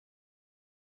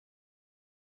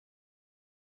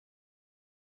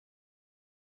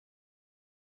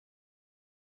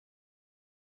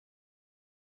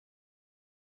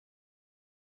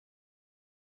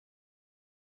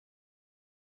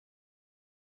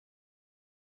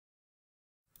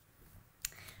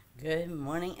Good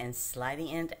morning and sliding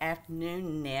into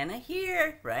afternoon. Nana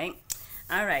here, right?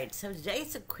 All right, so today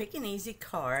it's a quick and easy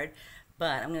card,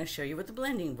 but I'm going to show you with the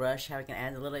blending brush how we can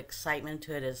add a little excitement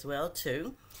to it as well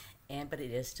too. But it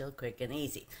is still quick and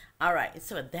easy. All right,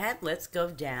 so with that, let's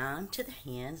go down to the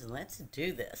hands and let's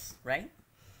do this, right?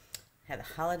 Had a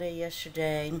holiday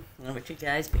yesterday. With you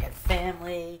guys, we had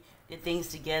family, did things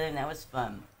together, and that was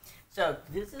fun. So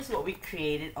this is what we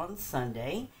created on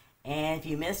Sunday. And if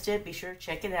you missed it, be sure to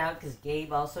check it out because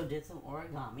Gabe also did some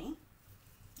origami,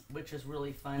 which was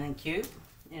really fun and cute.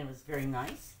 And it was very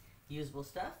nice, usable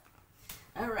stuff.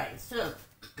 All right, so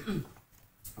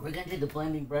we're going to do the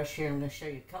blending brush here. I'm going to show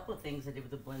you a couple of things I did with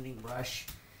the blending brush.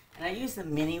 And I used the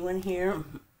mini one here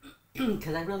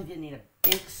because I really didn't need a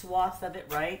big swath of it,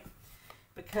 right?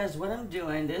 Because what I'm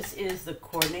doing, this is the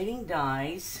coordinating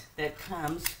dies that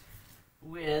comes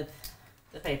with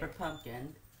the paper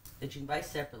pumpkin that you can buy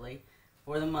separately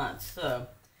for the month. So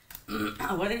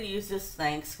I wanted to use this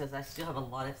thanks because I still have a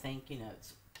lot of thank you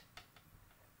notes.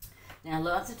 Now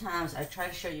lots of times I try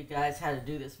to show you guys how to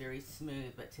do this very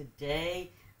smooth, but today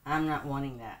I'm not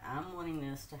wanting that. I'm wanting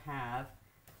this to have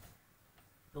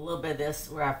a little bit of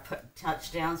this where I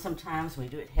touch down sometimes when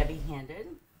we do it heavy-handed,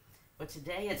 but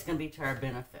today it's going to be to our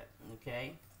benefit,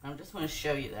 okay? I just want to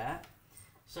show you that.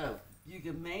 So you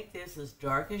can make this as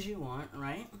dark as you want,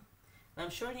 right? I'm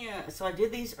showing you, so I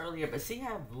did these earlier, but see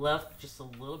how I've left just a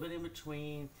little bit in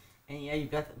between, and yeah,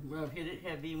 you've got the hit it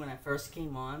heavy when I first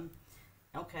came on.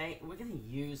 Okay, we're going to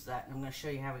use that, and I'm going to show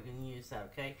you how we're going to use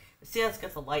that, okay? See how it's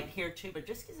got the light here too, but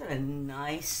just gives it a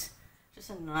nice, just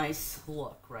a nice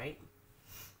look, right?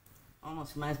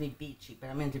 Almost reminds me beachy, but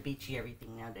I'm into beachy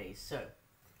everything nowadays, so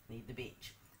need the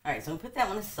beach. All right, so I'm going to put that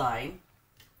one aside.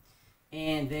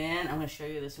 And then I'm going to show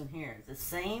you this one here. It's the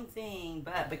same thing,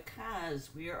 but because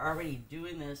we are already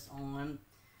doing this on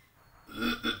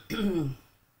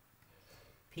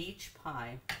peach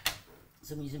pie,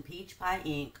 so I'm using peach pie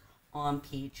ink on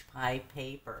peach pie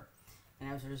paper.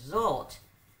 And as a result,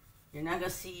 you're not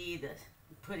going to see the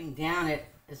putting down it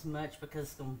as much because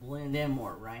it's going to blend in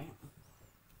more, right?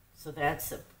 So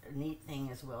that's a neat thing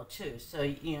as well too. So,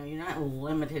 you know, you're not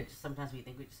limited. Sometimes we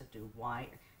think we just have to do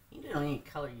white. You can do it on any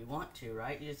color you want to,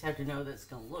 right? You just have to know that it's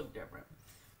going to look different.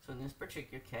 So in this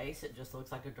particular case, it just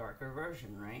looks like a darker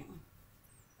version, right?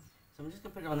 So I'm just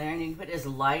going to put it on there, and you can put it as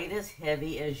light, as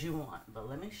heavy as you want. But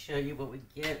let me show you what we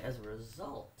get as a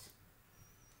result.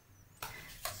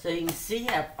 So you can see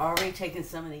I've already taken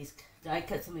some of these, I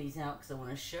cut some of these out because I want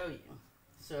to show you.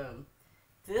 So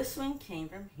this one came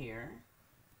from here,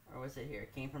 or was it here?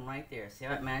 It came from right there. See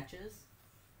how it matches?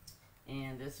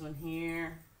 And this one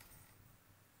here,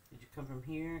 did you come from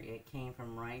here? It came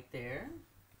from right there.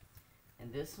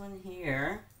 And this one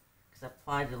here, because I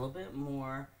applied it a little bit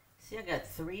more. See, I got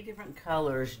 3 different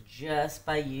colors just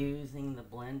by using the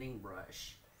blending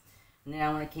brush.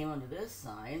 Now, when I came onto this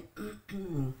side,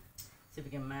 see if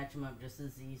we can match them up just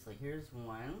as easily. Here's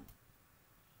one,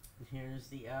 and here's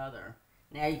the other.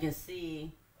 Now, you can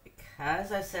see,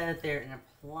 because I set it there and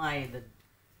applied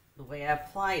the way I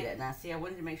applied it. Now, see, I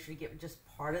wanted to make sure to get just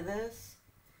part of this.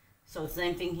 So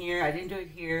same thing here. I didn't do it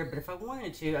here, but if I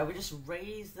wanted to, I would just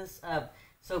raise this up.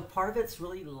 So part of it's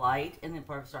really light and then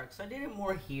part of it's dark. So I did it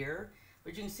more here,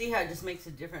 but you can see how it just makes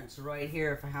a difference right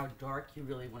here for how dark you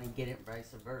really want to get it,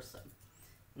 vice versa.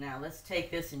 Now let's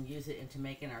take this and use it into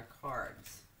making our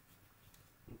cards.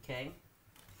 Okay?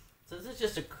 So this is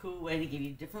just a cool way to give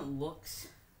you different looks.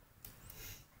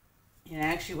 And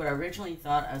actually what I originally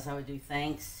thought is I would do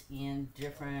thanks in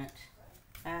different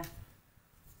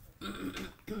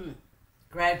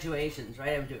graduations,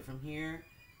 right? I would do it from here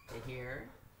to here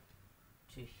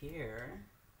to here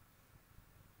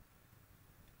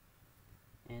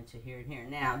and to here and here.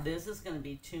 Now this is going to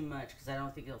be too much because I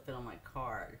don't think it'll fit on my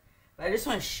card, but I just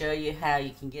want to show you how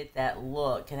you can get that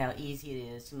look and how easy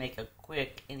it is to make a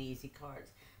quick and easy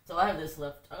cards. So I have this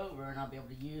left over and I'll be able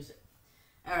to use it.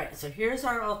 Alright, so here's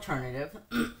our alternative.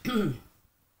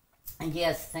 And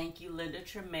yes, thank you, Linda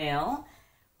Tremail.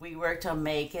 We worked on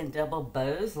making double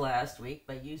bows last week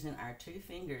by using our 2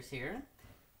 fingers here.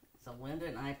 So Linda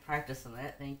and I practiced on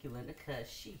that. Thank you, Linda, because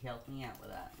she helped me out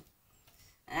with that.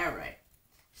 All right.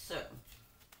 So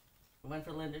we went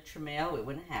for Linda Tremail. It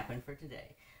wouldn't happen for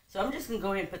today. So I'm just going to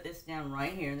go ahead and put this down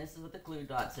right here. And this is what the glue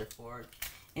dots are for.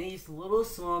 And these little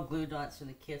small glue dots from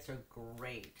the kits are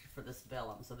great for this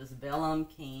vellum. So this vellum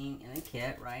came in a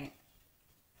kit, right?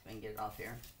 So I can get it off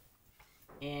here.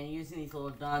 And using these little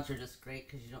dots are just great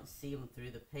because you don't see them through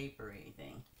the paper or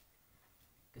anything.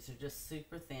 Because they're just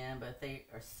super thin, but they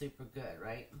are super good,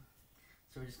 right?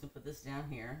 So we're just going to put this down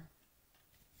here.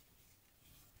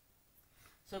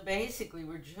 So basically,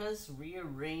 we're just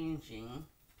rearranging,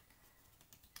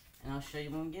 and I'll show you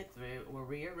when we get through. We're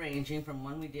rearranging from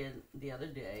one we did the other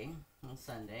day on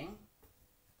Sunday.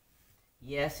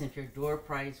 Yes, and if you're a door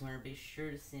prize winner, be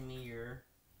sure to send me your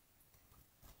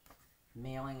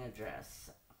mailing address.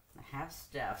 I have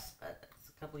Steph's, but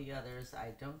a couple of others,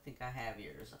 I don't think I have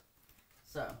yours.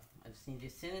 So, I just need you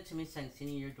to send it to me so I can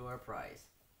send you your door prize.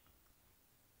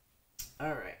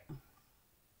 Alright.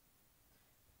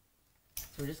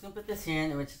 So we're just going to put this in,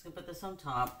 and we're just going to put this on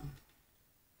top.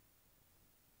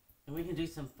 And we can do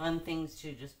some fun things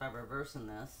too just by reversing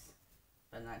this.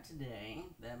 But not today.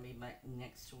 That'll be my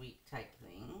next week type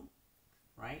thing.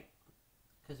 Right?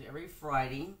 Because every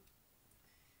Friday,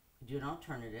 we do an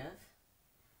alternative.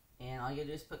 And all you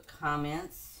do is put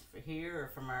comments for here or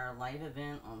from our live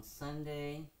event on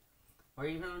Sunday. Or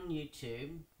even on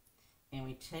YouTube. And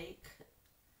we take...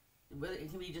 Well, it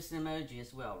can be just an emoji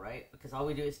as well, right? Because all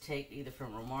we do is take either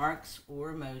from remarks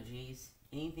or emojis,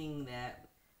 anything that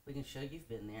we can show you've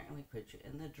been there, and we put you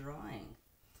in the drawing.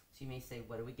 So you may say,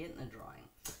 what do we get in the drawing?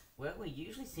 Well, we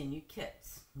usually send you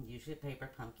kits, usually a paper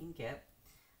pumpkin kit.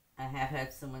 I have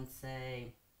had someone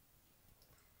say,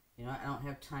 you know, I don't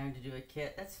have time to do a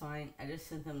kit. That's fine. I just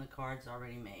sent them the cards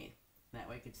already made. That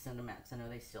way I could send them out, because I know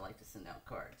they still like to send out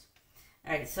cards.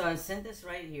 All right, so I sent this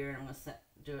right here, and I'm going to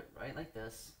do it right like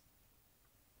this.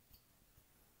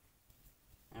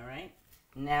 Alright,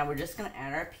 now we're just going to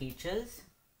add our peaches.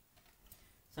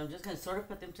 So I'm just going to sort of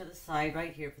put them to the side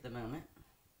right here for the moment.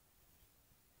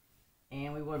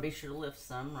 And we want to be sure to lift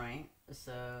some, right?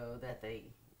 So that they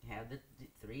have the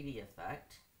 3D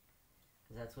effect.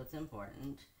 Because that's what's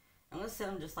important. I'm going to set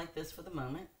them just like this for the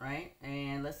moment, right?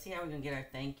 And let's see how we're going to get our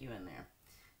thank you in there.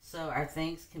 So our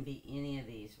thanks can be any of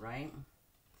these, right?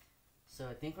 So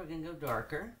I think we're going to go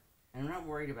darker. And I'm not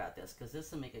worried about this because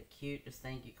this will make a cute just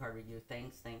thank you card. We do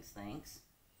thanks, thanks, thanks.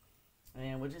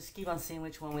 And we'll just keep on seeing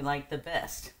which one we like the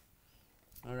best.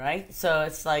 Alright, so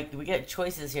it's like we get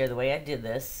choices here the way I did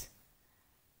this.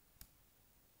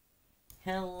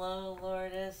 Hello,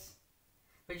 Lourdes.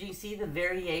 But you can see the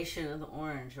variation of the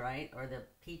orange, right? Or the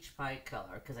peach pie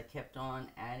color because I kept on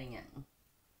adding it.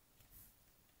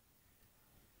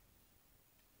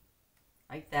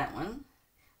 Like that one.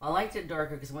 I liked it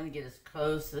darker because I wanted to get as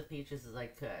close to the peaches as I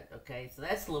could, okay? So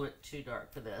that's a little bit too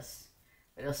dark for this.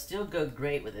 But it'll still go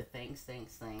great with the thanks,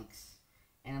 thanks, thanks.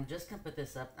 And I'm just going to put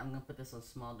this up. I'm going to put this on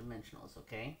small dimensionals,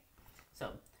 okay?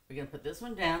 So we're going to put this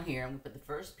one down here. I'm going to put the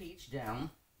first peach down,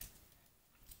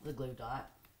 the glue dot.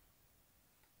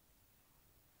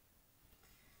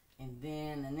 And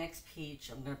then the next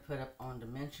peach I'm going to put up on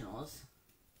dimensionals.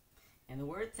 And the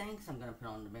word thanks I'm going to put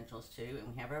on dimensionals too.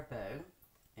 And we have our bow.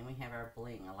 And we have our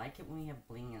bling. I like it when we have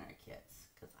bling in our kits.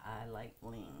 Because I like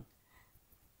bling.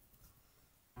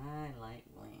 I like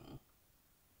bling.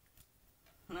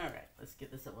 Alright, let's get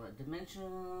this up on a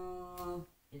dimensional.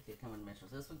 It did come in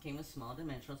dimensionals. This one came with small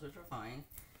dimensionals, which are fine.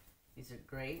 These are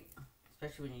great.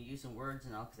 Especially when you're using words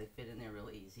and all, because they fit in there real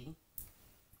easy.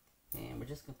 And we're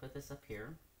just going to put this up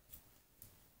here.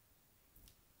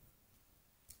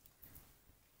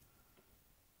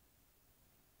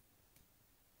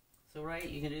 So, right,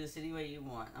 you can do this any way you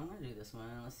want. I'm going to do this one.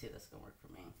 Let's see if that's going to work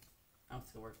for me. Oh,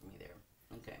 it's going to work for me there.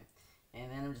 Okay.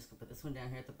 And then I'm just going to put this one down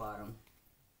here at the bottom.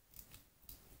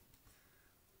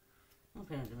 I'll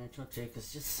put it in dimensional too, because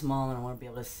it's just small and I want to be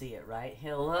able to see it, right?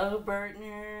 Hello,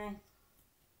 Bertner.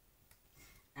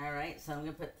 Alright, so I'm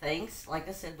going to put thanks, like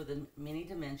I said, with the mini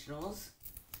dimensionals.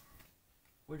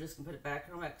 We're just going to put it back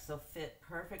and back because they'll fit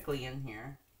perfectly in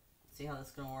here. See how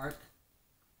that's going to work?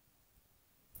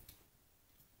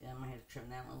 Yeah, I might have to trim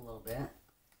that one a little bit.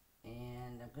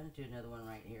 And I'm going to do another one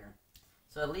right here.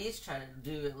 So at least try to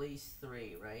do at least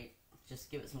 3, right? Just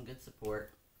give it some good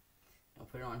support. I'll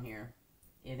put it on here.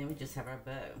 And then we just have our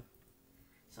bow.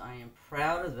 So I am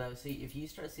proud of those. So if you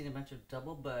start seeing a bunch of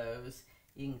double bows,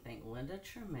 you can thank Linda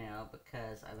Trammell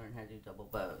because I learned how to do double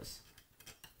bows.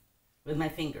 With my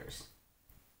fingers.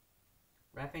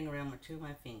 Wrapping around with 2 of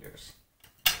my fingers.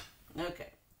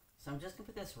 Okay. So I'm just going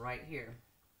to put this right here.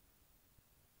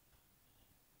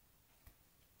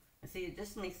 And see, it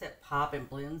just makes that pop and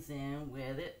blends in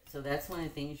with it. So that's one of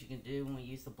the things you can do when we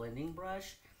use the blending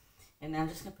brush. And now I'm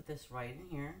just going to put this right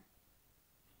in here.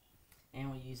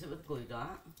 And we'll use it with glue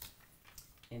dot.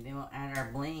 And then we'll add our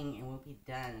bling and we'll be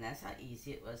done. And that's how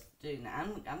easy it was to do. Now,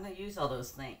 I'm going to use all those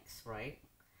thanks, right?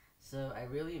 So I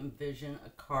really envision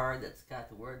a card that's got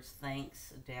the words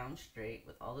thanks down straight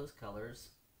with all those colors.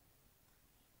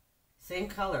 Same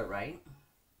color, right?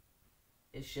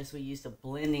 It's just we used a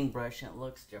blending brush and it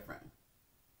looks different.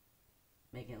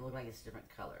 Making it look like it's different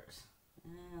colors.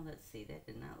 Let's see, that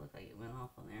did not look like it went off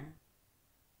on there.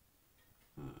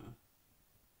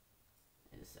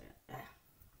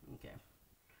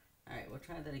 we'll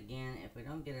try that again. If we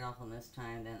don't get it off on this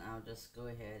time, then I'll just go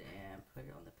ahead and put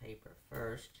it on the paper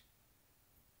first,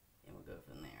 and we'll go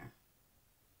from there.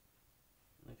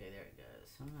 Okay, there it goes.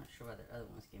 I'm not sure why the other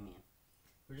one's giving me it.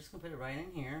 We're just going to put it right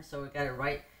in here. So we got it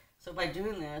right. So by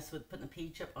doing this, with putting the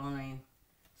peach up on a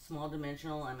small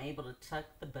dimensional, I'm able to tuck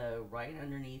the bow right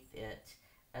underneath it,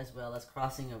 as well as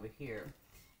crossing over here.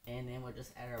 And then we'll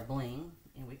just add our bling,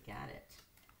 and we got it.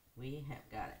 We have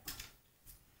got it.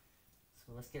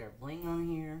 So let's get our bling on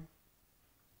here.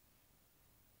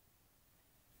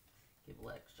 Give a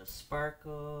little extra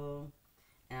sparkle.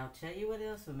 And I'll tell you what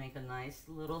else would make a nice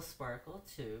little sparkle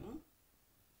too.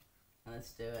 Now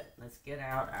let's do it. Let's get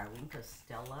out our Wink of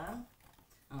Stella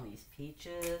on these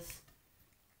peaches.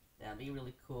 That'd be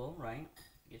really cool, right?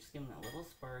 You just give them that little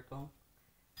sparkle.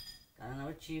 I don't know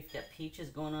if you've got peaches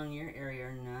going on in your area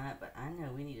or not, but I know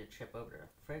we need to trip over to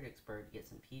Fredericksburg to get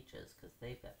some peaches because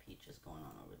they've got peaches going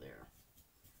on over there.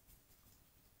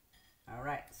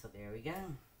 Alright, so there we go.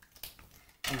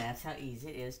 And that's how easy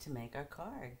it is to make our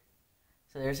card.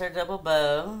 So there's our double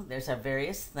bow. There's our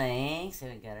various things.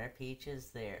 And we got our peaches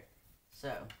there.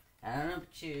 So, I don't know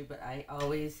about you, but I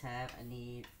always have a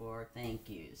need for thank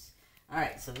yous.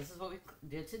 Alright, so this is what we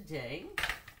did today.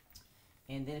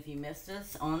 And then if you missed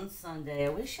us on Sunday, I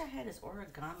wish I had his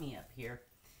origami up here.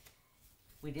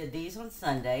 We did these on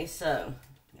Sunday. So,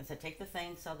 as I take the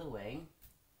things out of the way,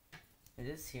 it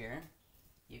is here.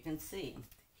 You can see.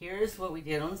 Here's what we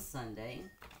did on Sunday.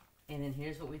 And then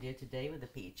here's what we did today with the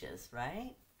peaches,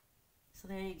 right? So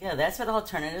there you go. That's what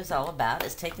alternative is all about,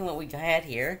 is taking what we had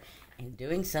here and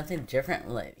doing something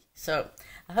differently. So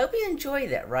I hope you enjoyed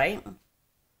that, right?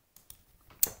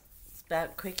 It's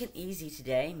about quick and easy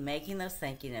today, making those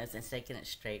thank you notes and taking it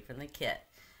straight from the kit.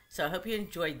 So I hope you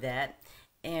enjoyed that.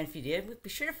 And if you did, be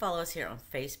sure to follow us here on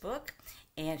Facebook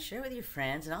and share it with your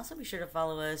friends. And also be sure to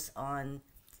follow us on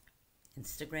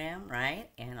Instagram, right?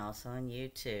 And also on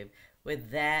YouTube.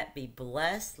 With that, be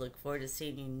blessed. Look forward to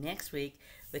seeing you next week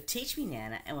with Teach Me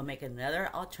Nana, and we'll make another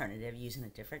alternative using a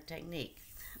different technique.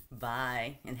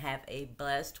 Bye, and have a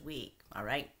blessed week. All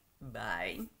right,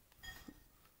 bye.